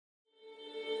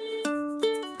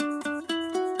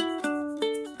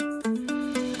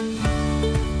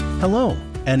Hello,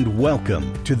 and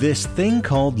welcome to This Thing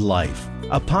Called Life,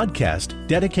 a podcast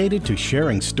dedicated to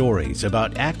sharing stories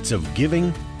about acts of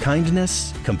giving,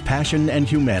 kindness, compassion, and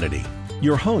humanity.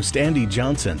 Your host, Andy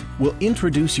Johnson, will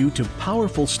introduce you to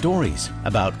powerful stories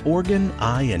about organ,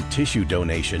 eye, and tissue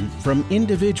donation from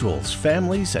individuals,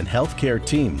 families, and healthcare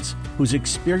teams whose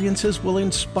experiences will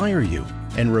inspire you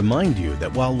and remind you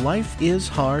that while life is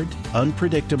hard,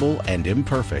 unpredictable, and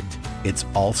imperfect, it's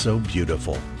also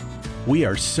beautiful. We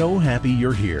are so happy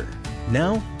you're here.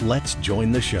 Now, let's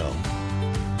join the show.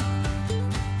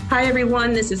 Hi,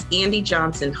 everyone. This is Andy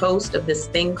Johnson, host of This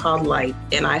Thing Called Life,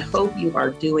 and I hope you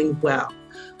are doing well.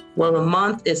 Well, the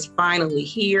month is finally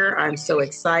here. I'm so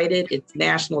excited. It's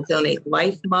National Donate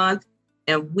Life Month,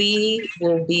 and we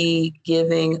will be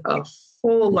giving a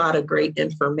whole lot of great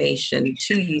information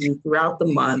to you throughout the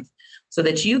month so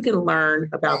that you can learn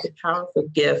about the powerful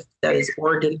gift that is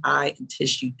organ, eye, and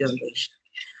tissue donation.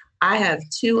 I have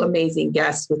two amazing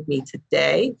guests with me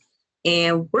today,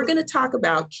 and we're going to talk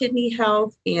about kidney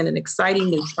health and an exciting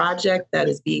new project that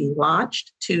is being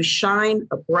launched to shine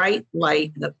a bright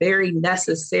light, and a very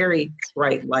necessary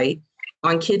bright light,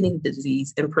 on kidney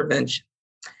disease and prevention.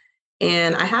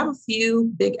 And I have a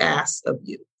few big asks of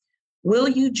you. Will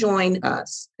you join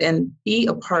us and be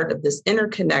a part of this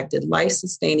interconnected,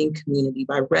 life-sustaining community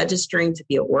by registering to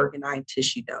be an organ, eye, and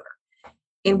tissue donor?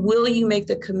 And will you make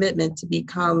the commitment to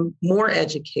become more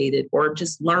educated or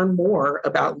just learn more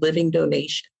about living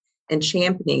donation and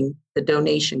championing the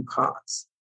donation cause?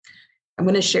 I'm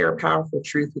going to share a powerful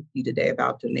truth with you today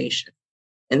about donation.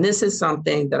 And this is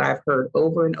something that I've heard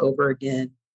over and over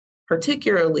again,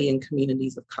 particularly in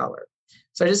communities of color.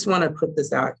 So I just want to put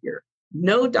this out here.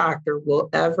 No doctor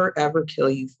will ever kill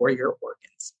you for your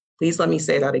organs. Please let me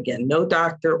say that again. No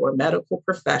doctor or medical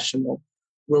professional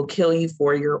will kill you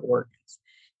for your organs.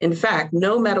 In fact,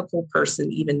 no medical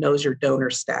person even knows your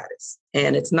donor status.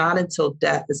 And it's not until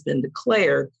death has been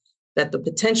declared that the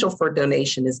potential for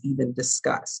donation is even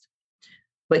discussed.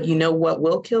 But you know what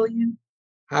will kill you?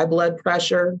 High blood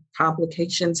pressure,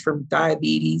 complications from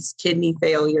diabetes, kidney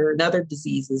failure, and other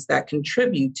diseases that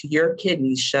contribute to your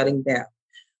kidneys shutting down,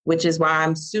 which is why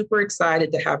I'm super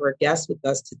excited to have our guest with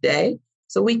us today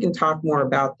so we can talk more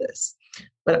about this.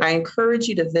 But I encourage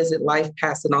you to visit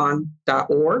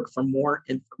lifepassiton.org for more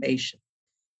information.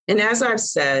 And as I've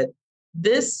said,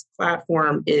 this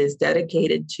platform is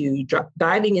dedicated to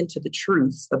diving into the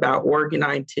truths about organ,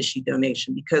 eye, and tissue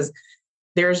donation, because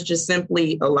there's just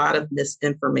simply a lot of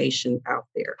misinformation out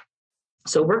there.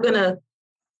 So we're going to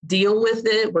deal with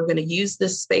it. We're going to use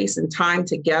this space and time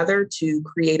together to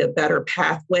create a better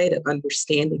pathway to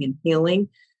understanding and healing,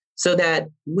 so that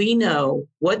we know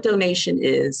what donation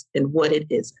is and what it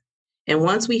isn't. And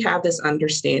once we have this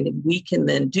understanding, we can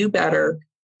then do better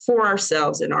for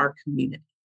ourselves and our community.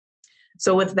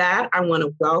 So with that, I want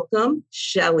to welcome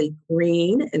Shelly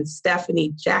Green and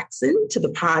Stephanie Jackson to the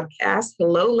podcast.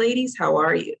 Hello, ladies. How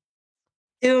are you?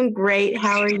 Doing great.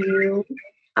 How are you?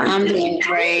 I'm doing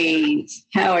great.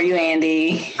 How are you,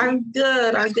 Andy? I'm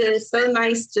good. It's so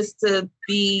nice just to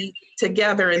be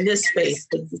together in this space.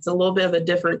 It's a little bit of a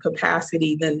different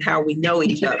capacity than how we know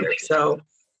each other. So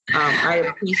I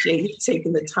appreciate you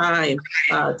taking the time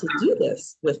to do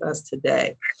this with us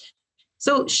today.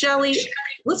 So Shelly,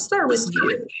 let's start with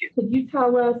you. Could you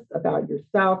tell us about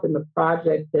yourself and the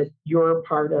project that you're a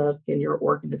part of in your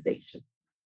organization?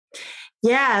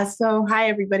 Yeah. So, hi,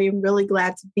 everybody. I'm really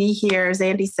glad to be here. As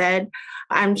Andy said,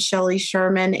 I'm Shelly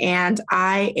Sherman, and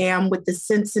I am with the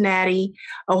Cincinnati,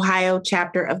 Ohio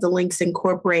chapter of the Links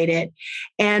Incorporated.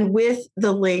 And with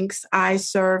the Links, I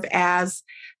serve as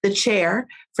the chair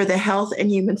for the Health and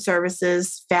Human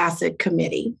Services Facet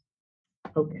Committee.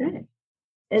 Okay.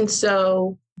 And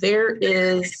so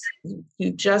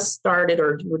you just started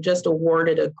or you were just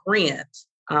awarded a grant.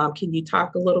 Can you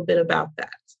talk a little bit about that?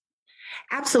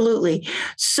 Absolutely.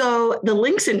 So the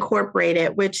Links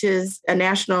Incorporated, which is a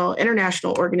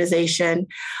international organization,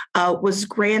 was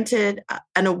granted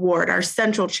an award. Our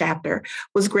central chapter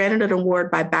was granted an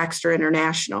award by Baxter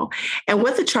International. And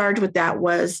what the charge with that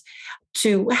was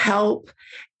to help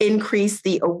increase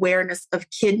the awareness of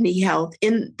kidney health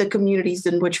in the communities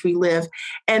in which we live,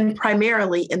 and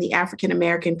primarily in the African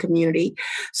American community.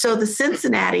 So the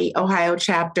Cincinnati, Ohio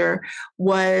chapter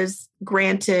was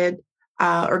granted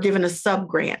or given a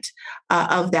sub-grant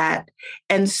of that.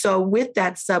 And so with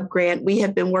that sub-grant, we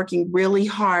have been working really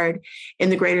hard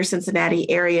in the greater Cincinnati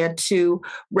area to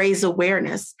raise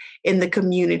awareness in the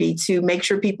community, to make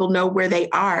sure people know where they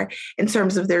are in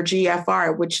terms of their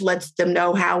GFR, which lets them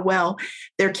know how well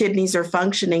their kidneys are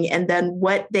functioning, and then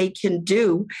what they can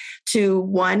do to,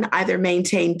 one, either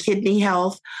maintain kidney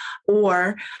health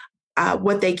or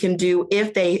what they can do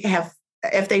if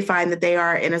they find that they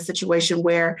are in a situation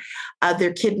where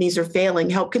their kidneys are failing,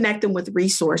 help connect them with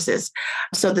resources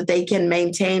so that they can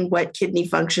maintain what kidney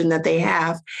function that they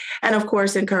have. And of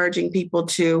course, encouraging people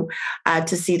to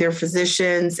see their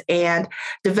physicians and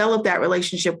develop that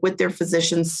relationship with their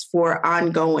physicians for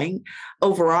ongoing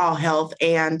overall health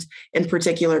and in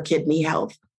particular kidney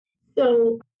health.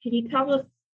 So can you tell us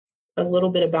a little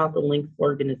bit about the LINCS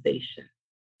organization?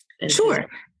 And sure.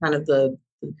 Kind of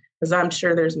because I'm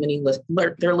sure there's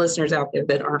there are listeners out there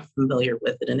that aren't familiar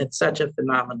with it. And it's such a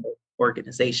phenomenal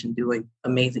organization doing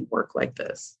amazing work like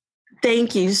this.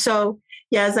 Thank you. So,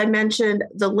 yeah, as I mentioned,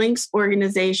 the LINCS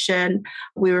organization,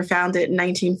 we were founded in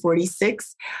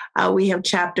 1946. We have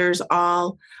chapters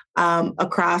all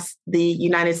across the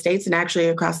United States and actually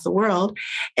across the world.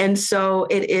 And so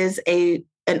it is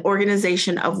an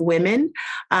organization of women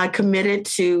committed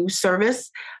to service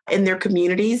in their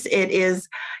communities. It is,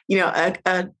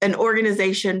 an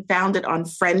organization founded on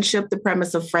friendship, the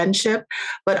premise of friendship,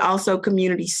 but also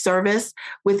community service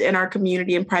within our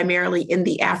community and primarily in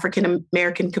the African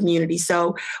American community.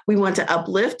 So we want to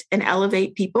uplift and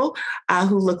elevate people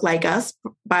who look like us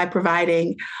by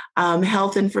providing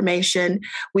health information.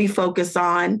 We focus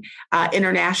on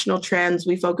international trends.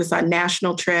 We focus on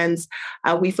national trends.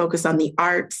 We focus on the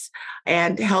arts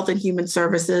and health and human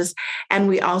services. And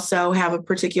we also have a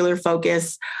particular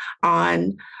focus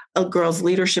on a Girls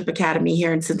Leadership Academy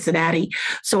here in Cincinnati.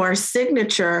 So our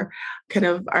signature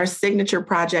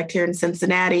project here in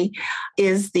Cincinnati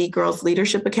is the Girls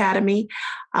Leadership Academy.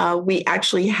 We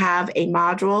actually have a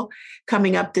module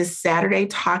coming up this Saturday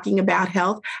talking about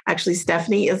health. Actually,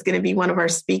 Stephanie is going to be one of our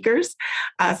speakers,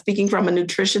 speaking from a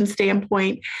nutrition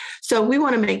standpoint. So we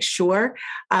want to make sure,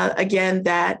 again,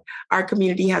 that our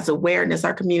community has awareness,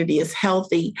 our community is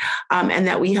healthy, and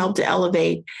that we help to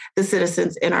elevate the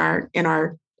citizens in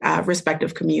our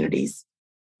respective communities.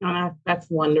 Oh, that's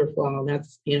wonderful.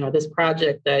 That's, this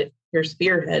project that you're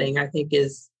spearheading, I think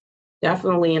is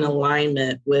definitely in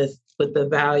alignment with the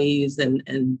values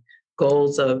and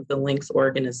goals of the LINCS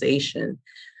organization.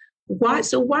 Why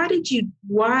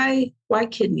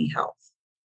kidney health?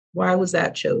 Why was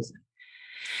that chosen?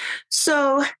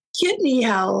 So kidney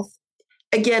health,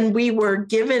 again, we were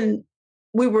given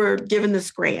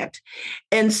this grant.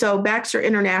 And so Baxter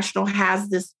International has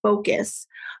this focus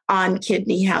on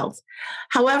kidney health.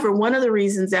 However, one of the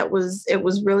reasons it was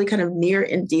really kind of near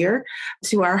and dear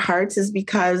to our hearts is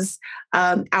because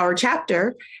our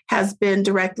chapter has been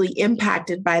directly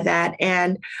impacted by that.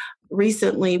 And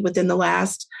recently, within the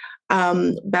last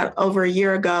about over a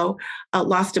year ago,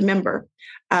 lost a member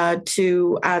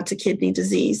to kidney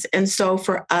disease. And so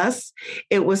for us,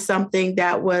 it was something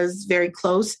that was very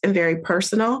close and very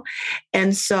personal.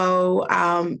 And so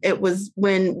it was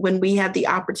when we had the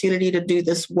opportunity to do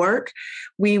this work,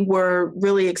 we were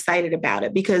really excited about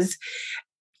it because,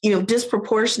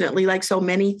 disproportionately, like so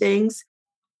many things,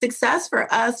 success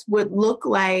for us would look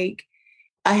like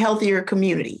a healthier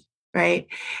community. Right.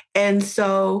 And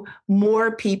so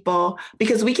more people,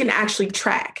 because we can actually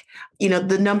track,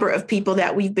 the number of people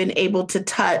that we've been able to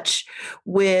touch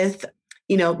with,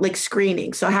 like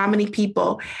screening. So how many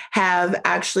people have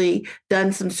actually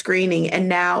done some screening and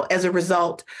now as a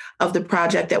result of the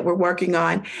project that we're working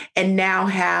on and now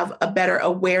have a better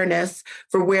awareness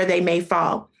for where they may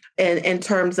fall in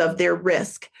terms of their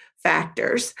risk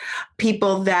factors.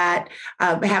 People that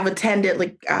have attended,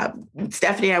 like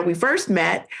Stephanie and I, we first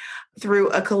met through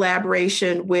a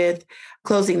collaboration with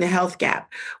Closing the Health Gap,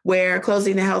 where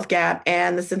Closing the Health Gap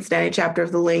and the Cincinnati chapter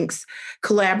of the LINCS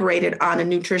collaborated on a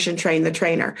nutrition train the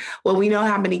trainer. Well, we know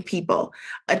how many people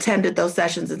attended those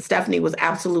sessions, and Stephanie was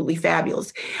absolutely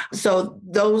fabulous. So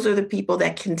those are the people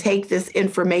that can take this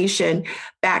information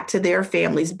back to their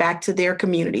families, back to their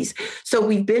communities. So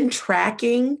we've been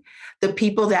tracking the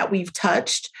people that we've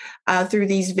touched through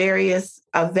these various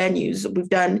venues. We've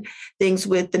done things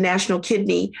with the National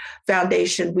Kidney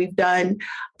Foundation. We've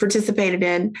participated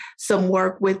in some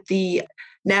work with the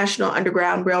National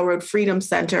Underground Railroad Freedom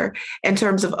Center in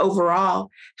terms of overall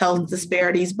health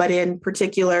disparities, but in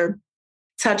particular,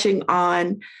 touching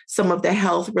on some of the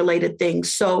health-related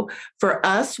things. So for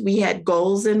us, we had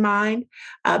goals in mind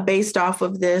based off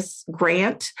of this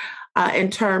grant in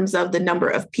terms of the number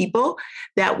of people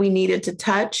that we needed to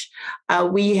touch.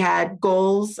 We had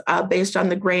goals based on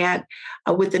the grant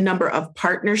with the number of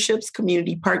partnerships,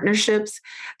 community partnerships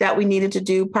that we needed to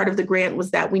do. Part of the grant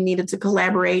was that we needed to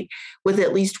collaborate with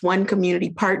at least one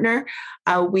community partner.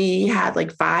 We had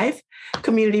like 5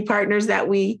 community partners that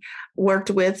we worked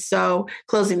with. So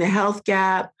Closing the Health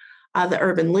Gap, the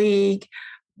Urban League,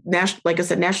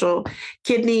 National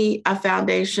Kidney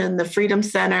Foundation, the Freedom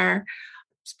Center.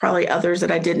 There's probably others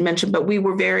that I didn't mention, but we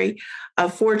were very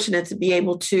fortunate to be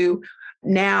able to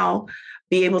now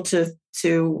be able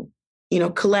to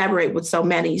collaborate with so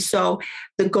many. So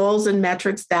the goals and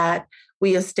metrics that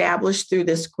we established through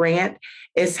this grant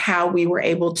is how we were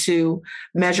able to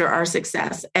measure our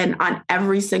success. And on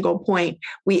every single point,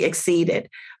 we exceeded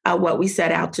what we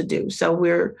set out to do. So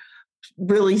we're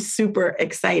really super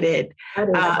excited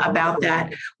about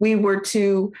that. We were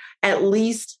to at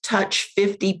least touch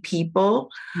 50 people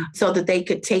so that they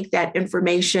could take that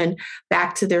information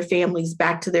back to their families,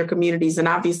 back to their communities, and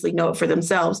obviously know it for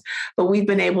themselves. But we've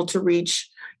been able to reach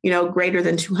greater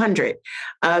than 200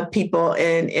 people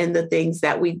in the things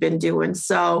that we've been doing.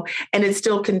 So, and it's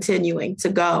still continuing to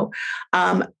go.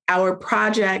 Our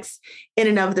projects in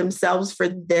and of themselves for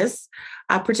this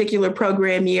particular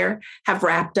program year have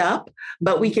wrapped up,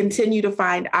 but we continue to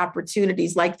find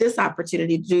opportunities like this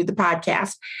opportunity to do the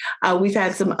podcast. We've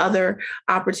had some other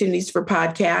opportunities for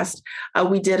podcast.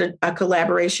 We did a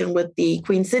collaboration with the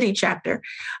Queen City chapter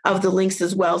of the Links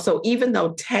as well. So even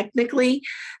though technically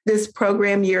this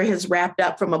program year has wrapped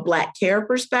up from a Black Care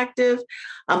perspective,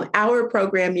 our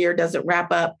program year doesn't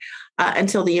wrap up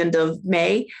until the end of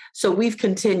May. So we've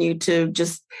continued to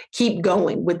just keep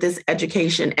going with this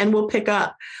education, and we'll pick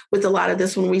up with a lot of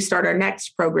this when we start our next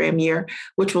program year,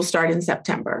 which will start in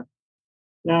September.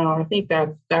 No, I think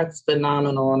that's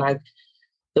phenomenal. And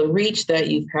the reach that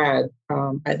you've had,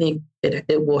 I think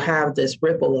it will have this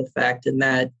ripple effect in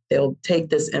that they'll take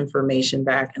this information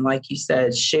back and, like you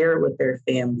said, share it with their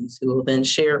families, who will then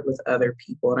share it with other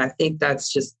people. And I think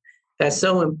that's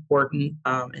so important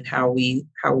in how we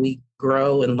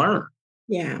grow and learn.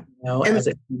 Yeah, as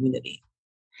a community.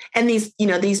 And these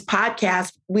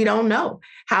podcasts, we don't know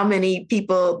how many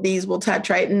people these will touch,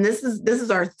 right? And this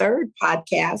is our third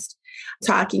podcast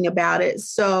talking about it.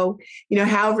 So,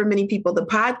 however many people the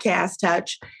podcast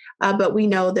touch, but we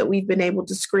know that we've been able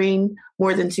to screen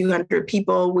more than 200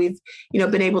 people. We've,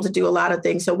 been able to do a lot of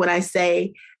things. So when I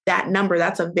say that number,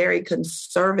 that's a very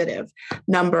conservative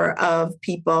number of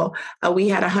people. We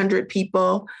had 100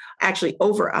 people, actually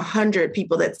over 100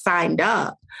 people that signed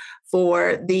up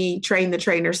for the Train the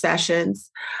Trainer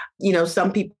sessions.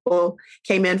 Some people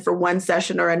came in for one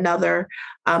session or another.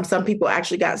 Some people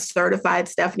actually got certified.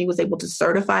 Stephanie was able to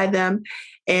certify them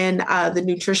in the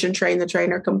Nutrition Train the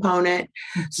Trainer component.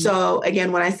 Mm-hmm. So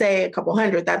again, when I say a couple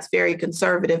hundred, that's very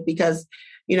conservative because,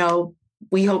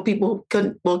 we hope people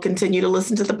will continue to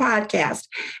listen to the podcast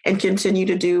and continue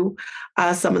to do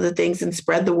some of the things and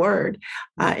spread the word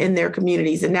in their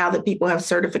communities. And now that people have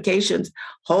certifications,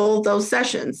 hold those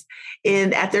sessions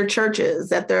at their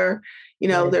churches, at their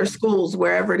schools,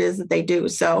 wherever it is that they do.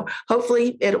 So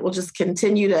hopefully it will just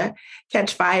continue to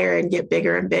catch fire and get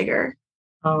bigger and bigger.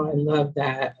 Oh, I love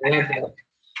that.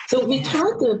 So we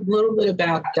talked a little bit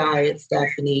about diet,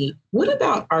 Stephanie. What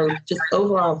about our just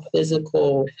overall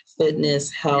physical fitness,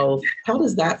 health? How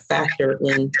does that factor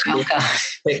into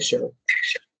the picture?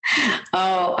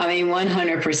 Oh,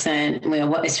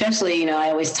 100%. Especially, I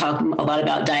always talk a lot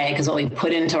about diet because what we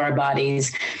put into our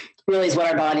bodies really is what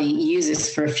our body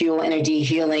uses for fuel, energy,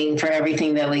 healing, for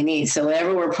everything that we need. So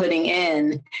whatever we're putting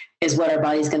in is what our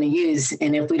body's going to use.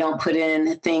 And if we don't put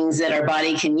in things that our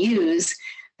body can use,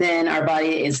 then our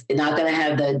body is not going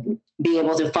to be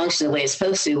able to function the way it's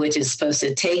supposed to, which is supposed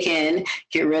to take in,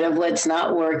 get rid of what's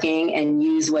not working, and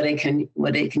use what it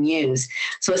can use.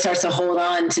 So it starts to hold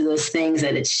on to those things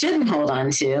that it shouldn't hold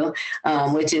on to,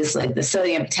 which is like the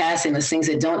sodium, potassium, those things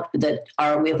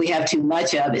if we have too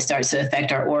much of, it starts to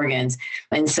affect our organs.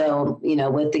 And so,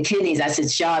 with the kidneys, that's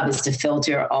its job, is to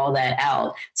filter all that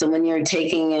out. So when you're not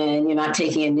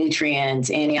taking in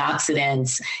nutrients,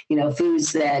 antioxidants,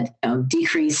 foods that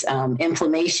decrease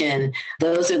inflammation,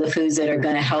 those are the foods that are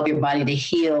going to help your body to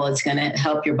heal. It's going to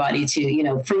help your body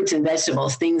to, fruits and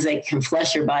vegetables, things that can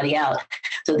flush your body out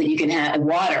so that you can have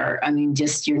water.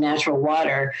 Just your natural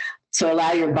water. So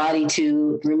allow your body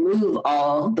to remove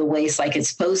all the waste like it's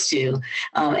supposed to.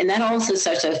 And that also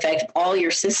starts to affect all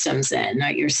your systems then,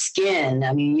 right? Your skin.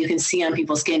 You can see on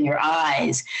people's skin, your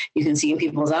eyes. You can see in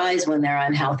people's eyes when they're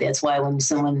unhealthy. That's why when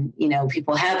someone,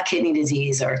 people have kidney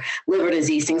disease or liver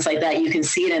disease, things like that, you can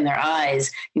see it in their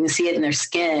eyes. You can see it in their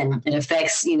skin. It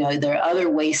affects, their other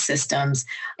waste systems.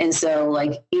 And so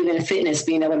like even fitness,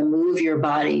 being able to move your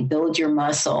body, build your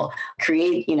muscle,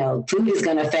 create, food is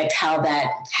going to affect how that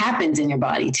happens in your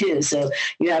body too. So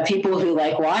you have people who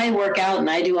I work out and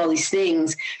I do all these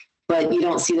things, but you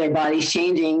don't see their bodies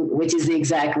changing, which is the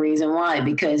exact reason why,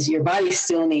 because your body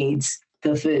still needs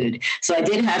the food. So I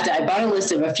bought a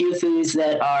list of a few foods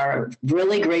that are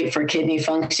really great for kidney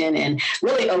function and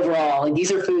really overall. Like,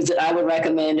 these are foods that I would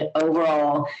recommend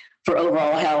overall for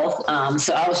overall health.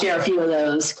 So I'll share a few of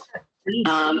those.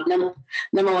 Number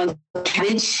one,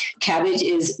 cabbage. Cabbage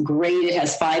is great. It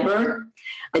has fiber.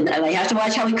 And I have to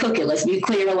watch how we cook it. Let's be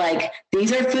clear. Like,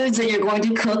 these are foods that you're going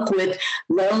to cook with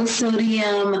low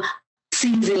sodium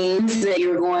seasonings, that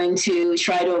you're going to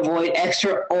try to avoid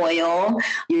extra oil.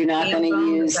 You're not going to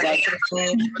use that.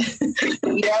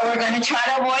 We're going to try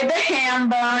to avoid the ham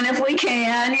bone if we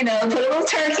can. Put a little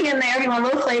turkey in there if you want a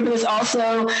little flavor. There's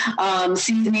also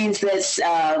seasonings that's,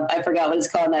 I forgot what it's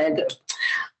called now.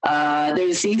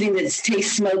 There's a seasoning that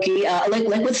tastes smoky, like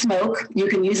liquid smoke. You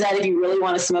can use that if you really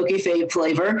want a smoky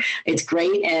flavor. It's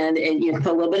great, and you can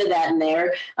put a little bit of that in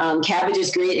there. Cabbage is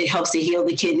great. It helps to heal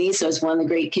the kidneys, so it's one of the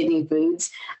great kidney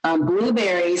foods.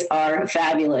 Blueberries are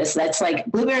fabulous.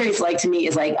 Blueberries, to me,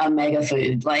 is like a mega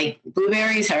food. Like,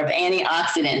 blueberries have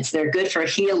antioxidants. They're good for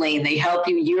healing. They help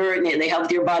you urinate. They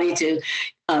help your body to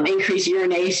increase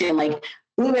urination. Like,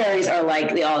 blueberries are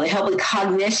they help with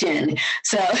cognition.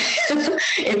 So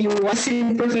if you want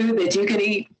superfood that you can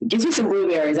eat, get you some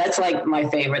blueberries. That's like my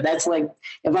favorite. That's like,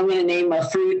 if I'm going to name a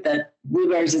fruit, that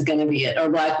blueberries is going to be it, or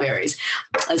blackberries.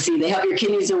 Let's see, they help your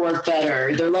kidneys to work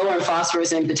better. They're lower in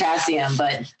phosphorus and potassium,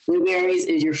 but blueberries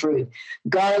is your fruit.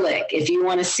 Garlic, if you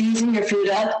want to season your food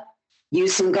up,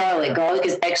 use some garlic. Garlic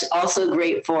is also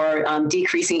great for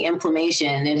decreasing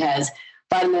inflammation. It has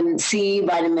vitamin C,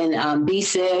 vitamin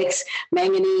B6,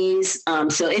 manganese.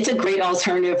 So it's a great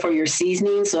alternative for your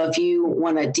seasoning. So if you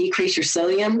want to decrease your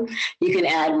sodium, you can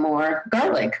add more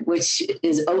garlic, which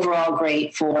is overall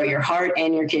great for your heart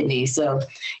and your kidneys. So,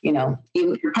 even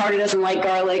if your partner doesn't like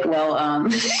garlic, well,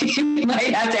 you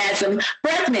might have to add some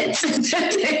breath mints.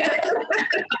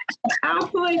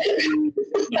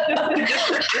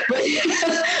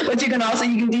 But you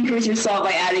can decrease your salt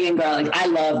by adding in garlic. I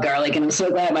love garlic, and I'm so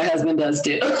glad my husband does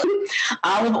too.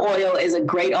 Olive oil is a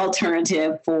great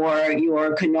alternative for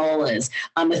your canolas.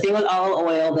 The thing with olive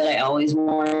oil that I always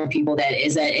warn people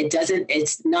is that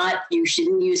you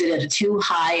shouldn't use it at a too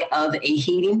high of a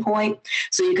heating point.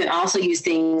 So you can also use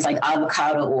things like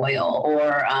avocado oil,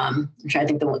 or I'm trying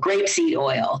to think grapeseed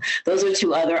oil. Those are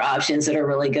two other options that are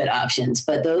really good options,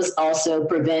 but those also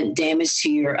prevent damage to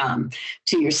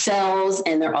your cells,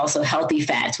 and they're also healthy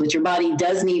fats, which your body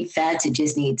does need fats. It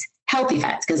just needs healthy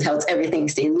fats because it helps everything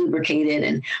stay lubricated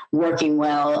and working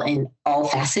well in all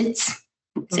facets.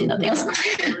 Say nothing else.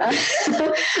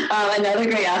 Another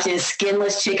great option is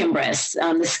skinless chicken breasts.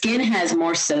 The skin has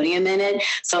more sodium in it,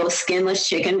 so skinless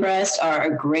chicken breasts are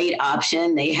a great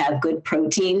option. They have good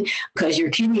protein because your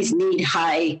kidneys need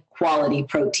high quality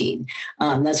protein.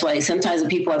 That's why sometimes when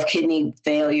people have kidney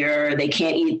failure, they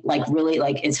can't eat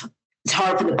it's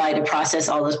hard for the body to process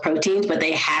all those proteins, but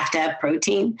they have to have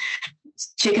protein.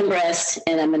 Chicken breasts,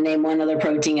 and I'm going to name one other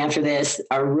protein after this,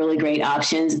 are really great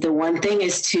options. The one thing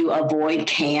is to avoid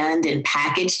canned and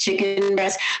packaged chicken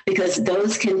breasts because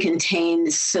those can contain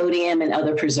sodium and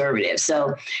other preservatives.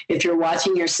 So if you're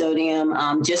watching your sodium,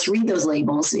 just read those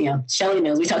labels. Shelley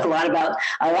knows we talk a lot about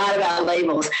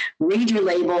labels. Read your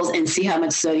labels and see how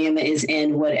much sodium is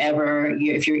in whatever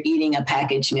if you're eating a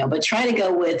packaged meal. But try to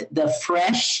go with the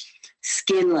fresh,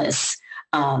 skinless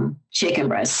chicken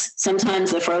breasts.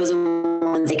 Sometimes the frozen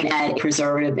ones, they can add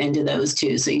preservative into those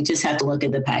too. So you just have to look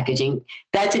at the packaging.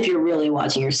 That's if you're really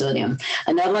watching your sodium.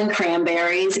 Another one,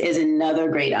 cranberries, is another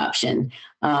great option.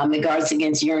 It guards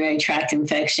against urinary tract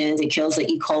infections. It kills the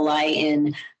E. coli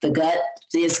in the gut.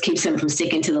 It just keeps them from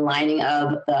sticking to the lining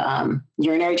of the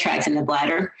urinary tract in the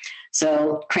bladder.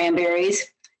 So cranberry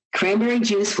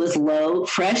juice with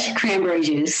fresh cranberry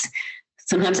juice.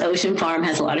 Sometimes Ocean Farm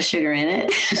has a lot of sugar in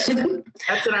it.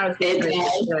 That's what I was going to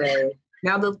say.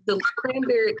 Now, the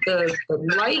cranberry, the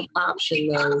light option,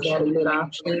 though, is that a good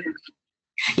option?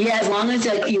 Yeah, as long as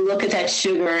you look at that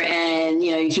sugar and,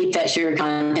 you keep that sugar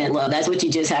content low. That's what you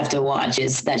just have to watch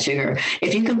is that sugar.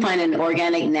 If you can find an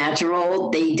organic natural,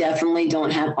 they definitely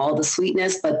don't have all the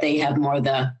sweetness, but they have more of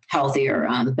the healthier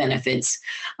benefits.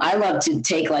 I love to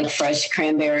take fresh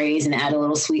cranberries and add a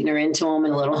little sweetener into them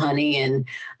and a little honey and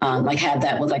have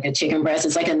that with a chicken breast.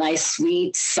 It's a nice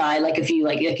sweet side. If you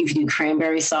do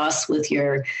cranberry sauce with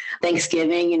your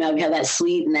Thanksgiving, you have that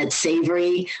sweet and that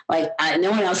savory. No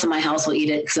one else in my house will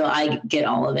eat it, so I get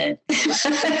all of it.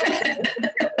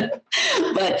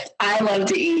 But I love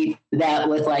to eat that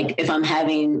with if I'm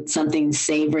having something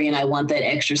savory and I want that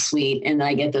extra sweet, and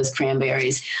I get those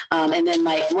cranberries. And then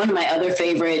one of my other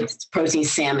favorite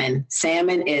proteins, salmon.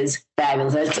 Salmon is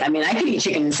fabulous. I could eat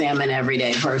chicken and salmon every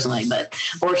day personally,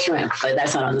 or shrimp, but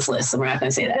that's not on this list, so we're not going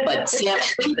to say that. But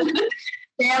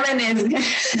salmon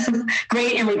is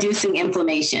great in reducing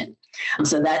inflammation.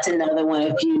 So that's another one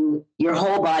of your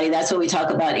whole body. That's what we talk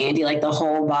about, Andy, like the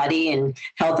whole body and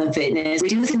health and fitness.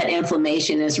 Reducing that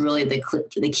inflammation is really the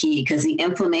key, because the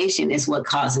inflammation is what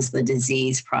causes the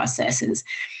disease processes.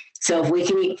 So if we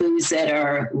can eat foods that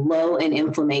are low in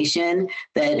inflammation,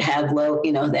 that have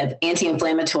that have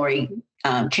anti-inflammatory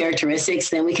characteristics,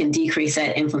 then we can decrease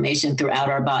that inflammation throughout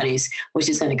our bodies, which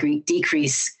is going to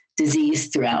decrease disease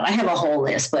throughout. I have a whole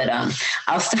list, but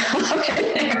I'll stop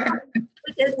there.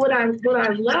 What I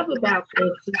love about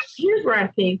this is here's where I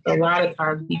think a lot of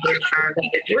times we get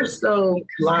that we're so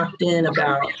locked in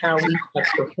about how we have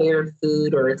prepared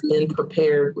food, or it's been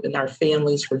prepared in our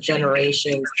families for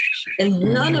generations, and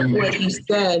none of what you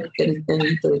said in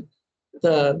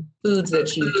the foods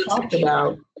that you talked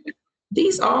about,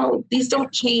 these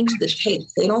don't change the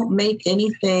taste. They don't make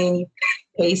anything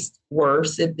taste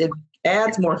worse. It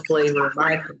adds more flavor, in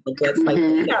my opinion. But it's like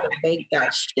we got to make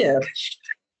that shift.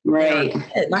 Right.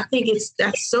 And I think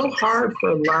that's so hard for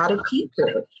a lot of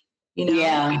people,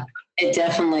 Yeah, it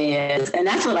definitely is. And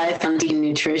that's what I found in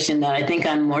nutrition that I think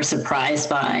I'm more surprised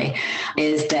by,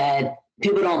 is that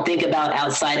people don't think about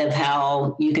outside of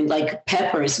how you can, like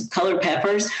peppers, colored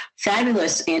peppers,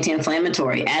 fabulous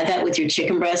anti-inflammatory. Add that with your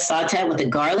chicken breast sauteed with the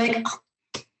garlic.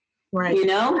 Right.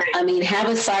 Have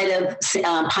a side of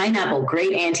pineapple,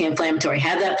 great anti-inflammatory.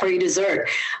 Have that for your dessert.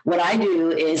 What I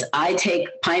do is I take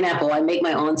pineapple, I make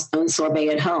my own sorbet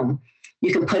at home.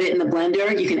 You can put it in the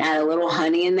blender. You can add a little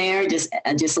honey in there, just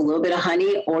a little bit of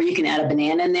honey, or you can add a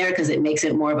banana in there because it makes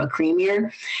it more of a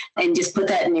creamier. And just put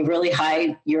that in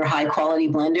your high quality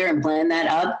blender and blend that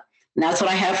up. And that's what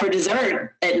I have for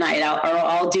dessert at night.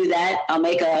 I'll do that. I'll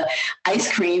make a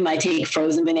ice cream. I take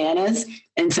frozen bananas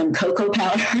and some cocoa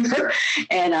powder,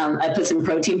 and I put some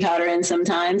protein powder in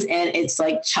sometimes. And it's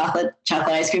like chocolate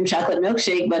ice cream, chocolate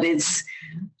milkshake, but it's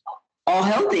all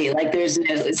healthy. Like it's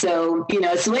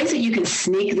the ways that you can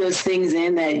sneak those things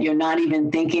in that you're not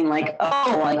even thinking, like,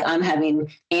 oh, like I'm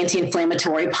having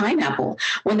anti-inflammatory pineapple,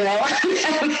 when they're all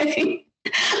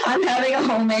I'm having a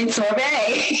homemade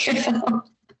sorbet.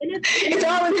 It's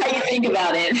all in how you think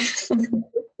about it.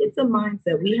 It's a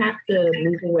mindset. We have to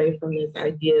move away from this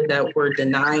idea that we're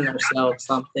denying ourselves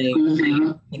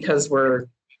something because we're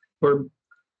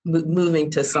moving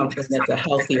to something that's a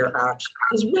healthier option.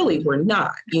 Because really we're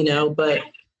not, but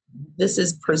this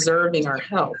is preserving our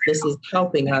health. This is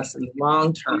helping us in the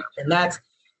long term. And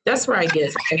that's where I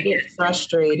get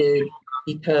frustrated,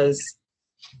 because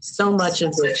so much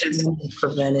of this can be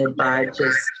prevented by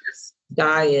just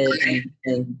diet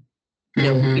and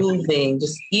moving,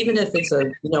 just even if it's a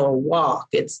walk,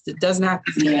 it doesn't have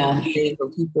to be anything where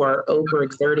people are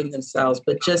overexerting themselves,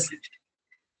 but just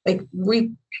like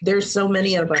there's so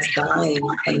many of us dying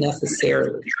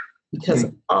unnecessarily because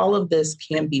all of this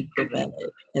can be prevented.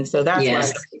 And so that's why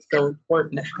it's so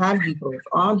important to have you both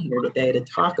on here today to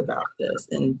talk about this.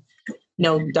 And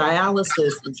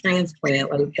dialysis and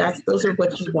transplant, like those are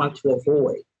what you want to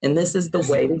avoid, and this is the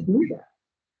way to do that.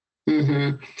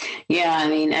 Mm-hmm. Yeah,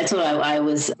 that's what I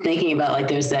was thinking about. Like,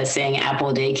 there's that saying, apple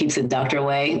a day keeps the doctor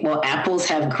away. Well, apples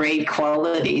have great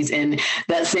qualities, and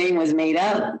that saying was made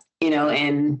up,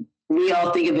 and we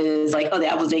all think of it as like, oh, the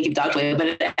apples they keep the doctor away, but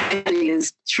it actually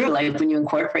is true. Like when you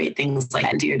incorporate things like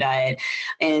that into your diet,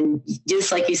 and just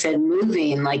like you said,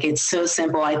 moving, like it's so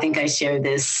simple. I think I shared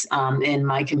this in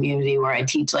my community where I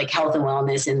teach like health and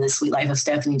wellness in the Sweet Life of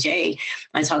Stephanie J.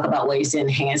 I talk about ways to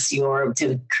enhance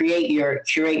to curate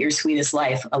your sweetest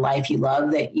life, a life you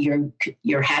love, that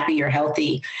you're happy, you're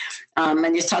healthy.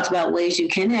 And just talked about ways you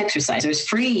can exercise. There's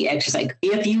free exercise.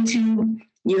 If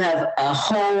you have a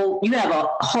whole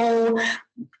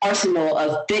arsenal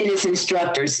of fitness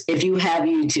instructors. If you have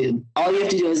YouTube, all you have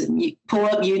to do is pull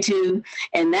up YouTube,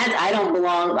 and I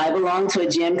belong to a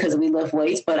gym because we lift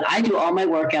weights, but I do all my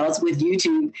workouts with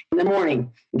YouTube in the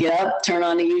morning. Get up, turn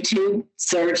on the YouTube,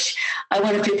 search. I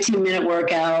want a 15-minute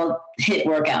workout, HIIT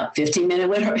workout, 15-minute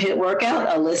HIIT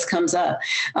workout, a list comes up.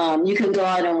 You can go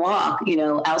out and walk,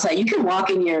 outside. You can walk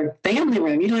in your family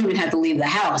room. You don't even have to leave the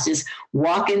house. Just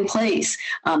walk in place.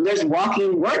 There's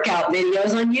walking workout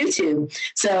videos on YouTube.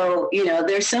 So,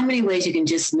 there's so many ways you can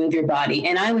just move your body.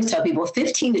 And I always tell people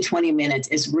 15 to 20 minutes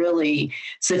is really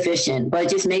sufficient, but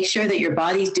just make sure that your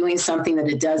body's doing something that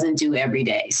it doesn't do every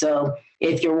day. So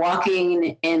if you're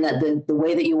walking in the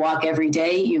way that you walk every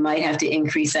day, you might have to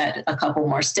increase that a couple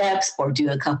more steps or do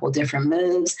a couple different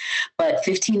moves. But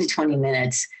 15 to 20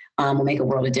 minutes will make a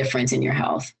world of difference in your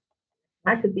health.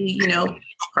 That could be,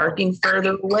 parking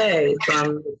further away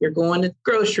from, if you're going to the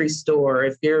grocery store,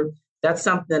 that's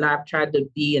something I've tried to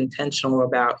be intentional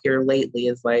about here lately,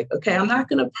 is like, okay, I'm not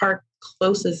going to park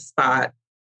closest spot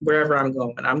wherever I'm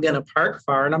going. I'm going to park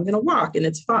far and I'm going to walk and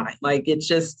it's fine. Like, it's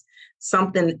just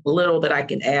something little that I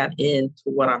can add in to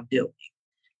what I'm doing.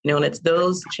 And it's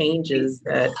those changes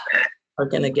that are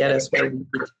going to get us where we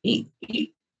need to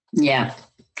be. Yeah,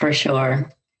 for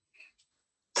sure.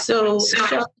 So,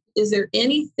 is there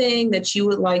anything that you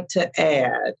would like to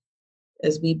add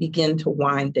as we begin to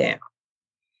wind down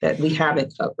that we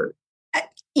haven't covered?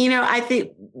 I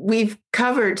think we've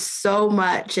covered so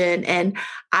much, and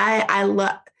I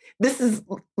love, this is,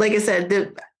 like I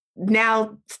said,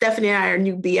 now Stephanie and I are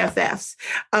new BFFs.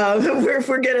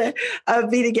 We're going to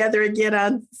be together again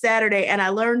on Saturday, and I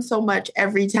learn so much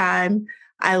every time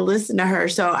I listen to her.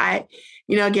 So I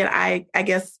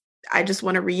guess I just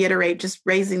want to reiterate just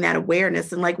raising that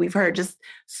awareness. And like we've heard, just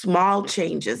small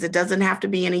changes. It doesn't have to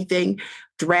be anything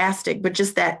drastic, but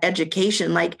just that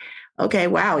education. Like, okay,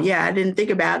 wow, yeah, I didn't think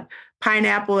about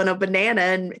pineapple and a banana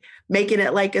and making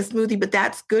it like a smoothie, but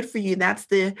that's good for you. That's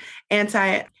the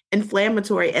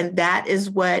anti-inflammatory. And that is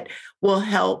what will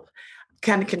help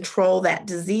kind of control that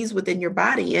disease within your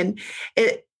body. And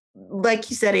it, like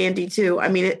you said, Andy, too, I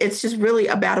mean, it's just really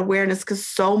about awareness, because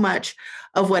so much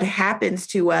of what happens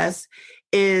to us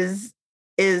is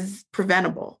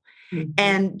preventable. Mm-hmm.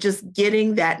 And just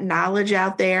getting that knowledge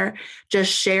out there, just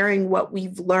sharing what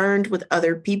we've learned with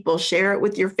other people, share it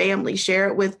with your family, share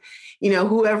it with,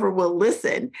 whoever will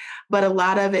listen. But a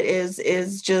lot of it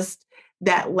is just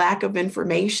that lack of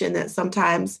information that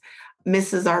sometimes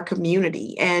misses our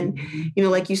community. And,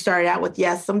 like you started out with,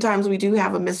 yes, sometimes we do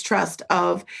have a mistrust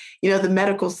of, the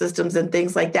medical systems and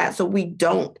things like that. So we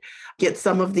don't get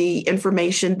some of the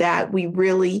information that we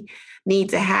really need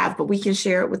to have, but we can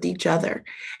share it with each other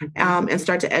and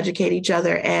start to educate each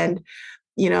other. And,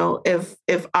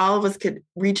 if all of us could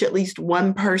reach at least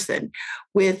one person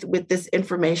with this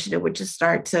information, it would just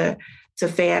start to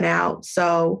fan out.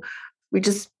 So we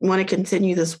just want to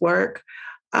continue this work.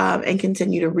 And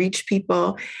continue to reach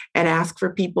people and ask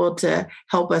for people to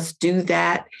help us do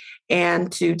that and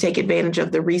to take advantage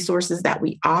of the resources that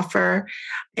we offer.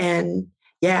 And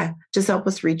just help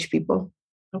us reach people.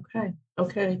 Okay.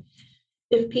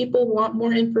 If people want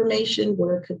more information,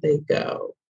 where could they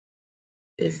go?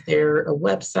 Is there a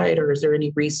website or is there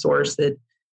any resource that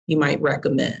you might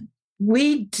recommend?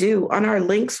 We do. On our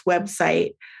Links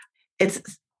website, it's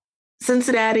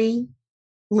CincinnatiLinks.org.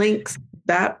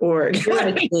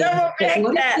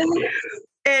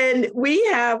 And we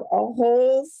have a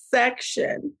whole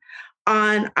section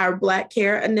on our Black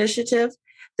Care Initiative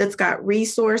that's got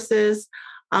resources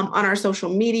on our social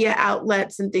media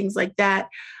outlets and things like that.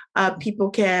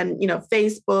 People can,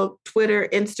 Facebook, Twitter,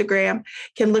 Instagram,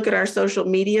 can look at our social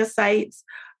media sites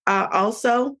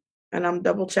also. And I'm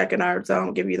double checking ours, so I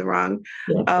don't give you the wrong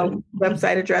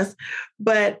website address.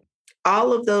 But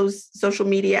all of those social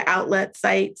media outlet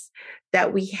sites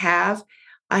that we have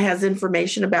has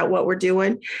information about what we're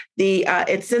doing.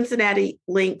 It's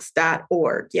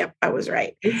CincinnatiLinks.org. Yep, I was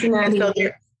right.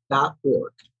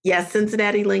 CincinnatiLinks.org. Yes,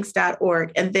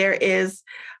 CincinnatiLinks.org. And there is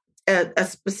a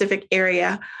specific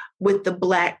area with the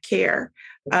Black Care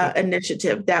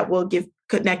Initiative that will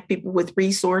connect people with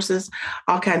resources,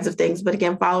 all kinds of things. But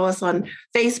again, follow us on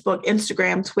Facebook,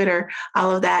 Instagram, Twitter,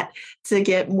 all of that to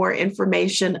get more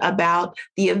information about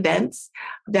the events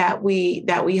that we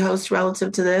host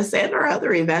relative to this and our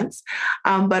other events.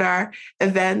 But our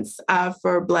events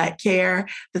for Black Care,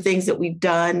 the things that we've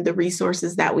done, the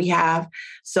resources that we have.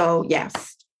 So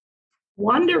yes.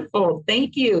 Wonderful.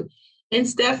 Thank you. And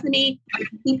Stephanie, if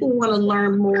people want to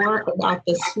learn more about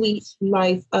the sweet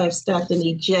life of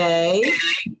Stephanie J,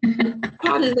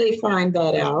 how do they find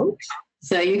that out?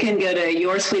 So you can go to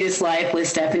Your Sweetest Life with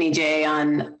Stephanie J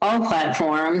on all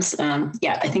platforms. I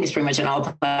think it's pretty much on all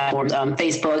platforms,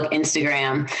 Facebook,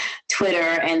 Instagram, Twitter.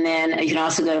 And then you can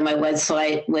also go to my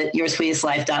website with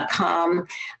yoursweetestlife.com.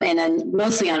 And then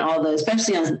mostly on all those,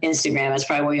 especially on Instagram, that's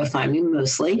probably where you'll find me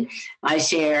mostly. I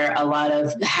share a lot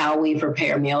of how we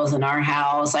prepare meals in our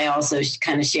house. I also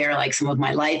kind of share like some of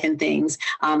my life and things.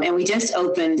 And we just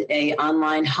opened a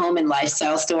online home and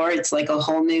lifestyle store. It's like a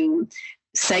whole new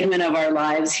segment of our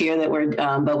lives here that we're,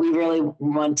 but we really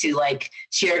want to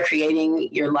share creating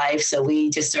your life. So we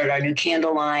just started our new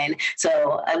candle line.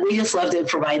 So we just love to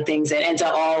provide things and it's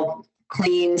all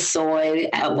clean soy,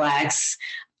 wax,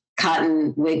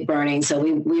 cotton wig burning. So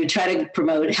we try to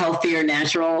promote healthier,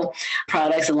 natural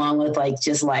products along with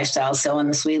just lifestyle. So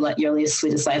on the Your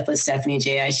Sweetest Life with Stephanie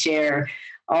J, I share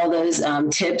all those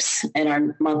tips in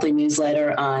our monthly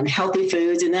newsletter on healthy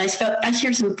foods. And then I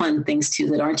share some fun things too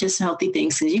that aren't just healthy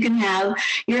things, because you can have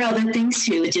your other things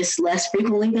too, just less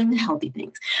frequently than the healthy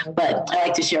things. But I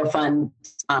like to share fun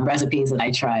recipes that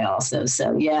I try also.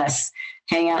 So yes,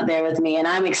 hang out there with me. And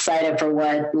I'm excited for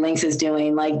what Lynx is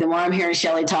doing. Like, the more I'm hearing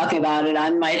Shelly talking about it, I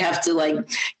might have to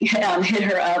hit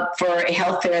her up for a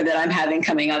health fair that I'm having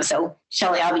coming up. So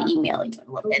Shelly, I'll be emailing you in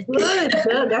a little bit. Good.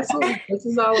 That's what this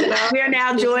is all about. We're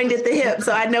now joined at the hip,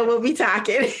 so I know we'll be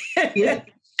talking. Yeah.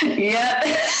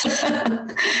 Yeah.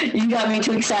 You got me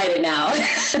too excited now.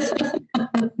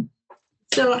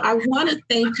 So I want to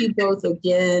thank you both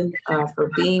again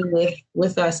for being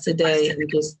with us today, and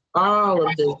just all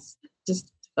of this,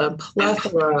 just a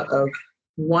plethora of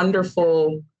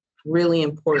wonderful, really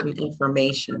important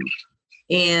information.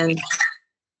 And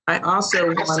I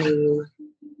also want to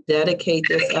dedicate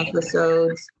this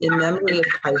episode in memory of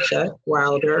Taisha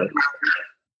Wilder.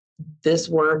 This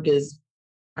work is,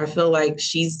 I feel like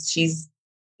she's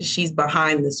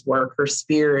behind this work. Her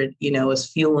spirit, is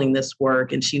fueling this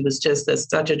work. And she was just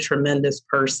such a tremendous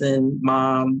person,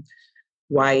 mom,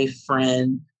 wife,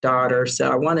 friend, daughter.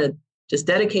 So I want to just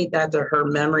dedicate that to her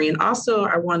memory. And also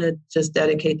I want to just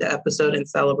dedicate the episode in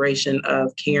celebration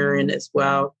of Karen, as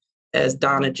well as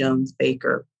Donna Jones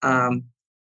Baker.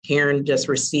 Karen just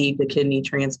received a kidney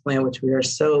transplant, which we are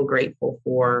so grateful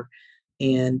for.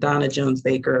 And Donna Jones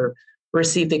Baker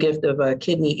received the gift of a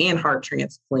kidney and heart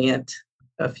transplant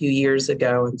a few years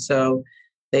ago. And so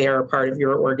they are a part of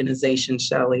your organization,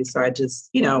 Shelly. So I just,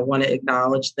 want to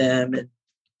acknowledge them. And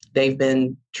they've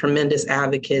been tremendous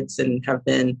advocates and have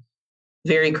been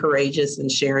very courageous in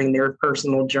sharing their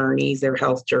personal journeys, their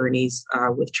health journeys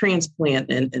with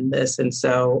transplant and this. And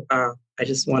so I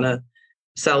just want to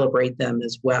celebrate them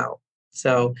as well.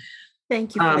 So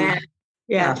thank you for that.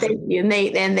 Yeah, thank you.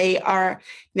 And they are,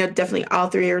 definitely all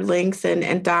three are Lynx,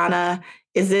 and Donna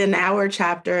is in our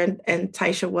chapter, and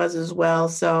Taisha was as well.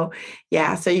 So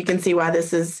yeah, so you can see why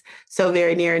this is so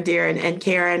very near and dear. And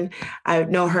Karen, I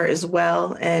know her as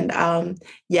well. And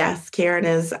yes, Karen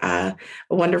is a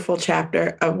wonderful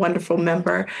chapter, a wonderful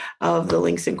member of the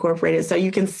Lynx Incorporated. So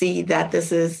you can see that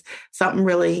this is something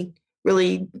really,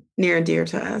 really near and dear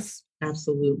to us.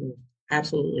 Absolutely.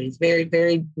 Absolutely. It's very,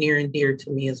 very near and dear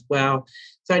to me as well.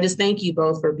 So I just thank you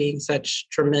both for being such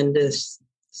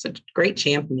great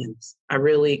champions. I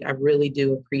really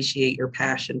do appreciate your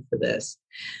passion for this.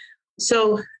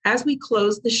 So as we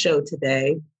close the show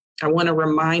today, I want to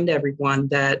remind everyone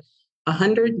that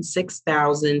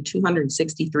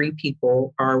 106,263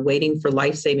 people are waiting for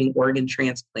life-saving organ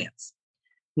transplants.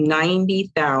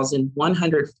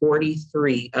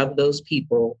 90,143 of those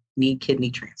people need kidney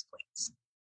transplants.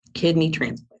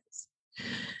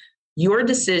 Your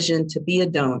decision to be a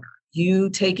donor, you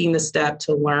taking the step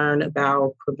to learn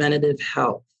about preventative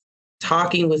health,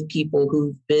 talking with people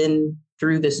who've been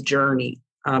through this journey,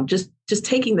 just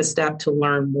taking the step to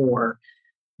learn more,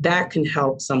 that can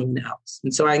help someone else.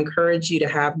 And so I encourage you to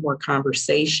have more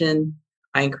conversation.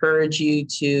 I encourage you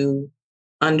to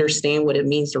understand what it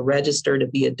means to register to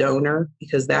be a donor,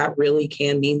 because that really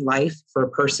can mean life for a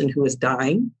person who is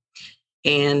dying.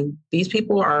 And these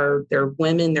people they're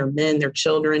women, they're men, they're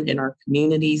children in our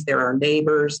communities, they're our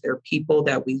neighbors, they're people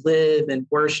that we live and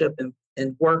worship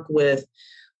and work with.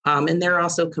 And they're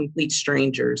also complete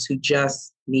strangers who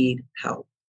just need help.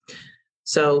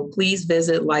 So please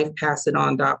visit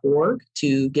lifepassidon.org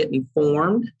to get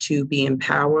informed, to be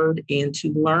empowered, and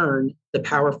to learn the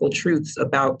powerful truths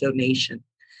about donation.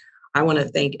 I want to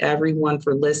thank everyone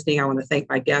for listening. I want to thank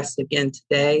my guests again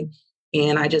today.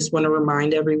 And I just want to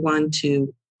remind everyone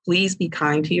to please be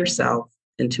kind to yourself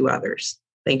and to others.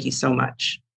 Thank you so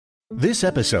much. This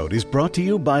episode is brought to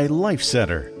you by Life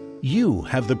Center. You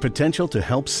have the potential to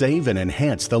help save and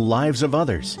enhance the lives of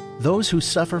others, those who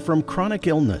suffer from chronic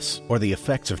illness or the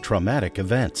effects of traumatic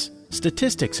events.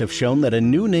 Statistics have shown that a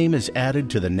new name is added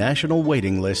to the national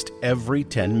waiting list every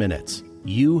 10 minutes.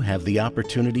 You have the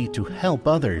opportunity to help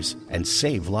others and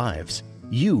save lives.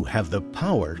 You have the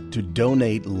power to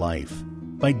donate life.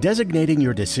 By designating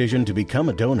your decision to become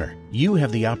a donor, you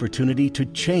have the opportunity to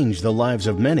change the lives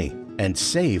of many and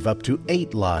save up to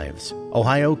 8 lives.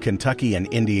 Ohio, Kentucky, and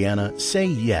Indiana say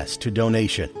yes to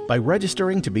donation by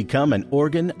registering to become an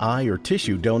organ, eye, or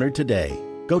tissue donor today.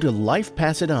 Go to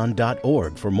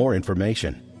lifepassidon.org for more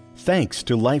information. Thanks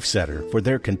to Life Center for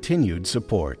their continued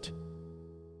support.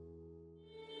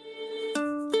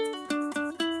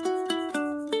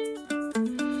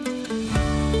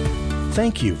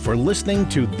 Thank you for listening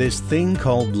to This Thing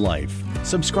Called Life.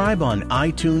 Subscribe on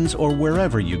iTunes or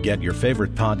wherever you get your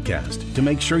favorite podcast to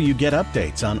make sure you get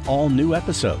updates on all new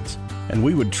episodes. And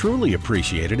we would truly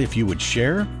appreciate it if you would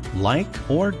share,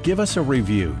 like, or give us a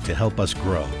review to help us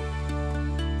grow.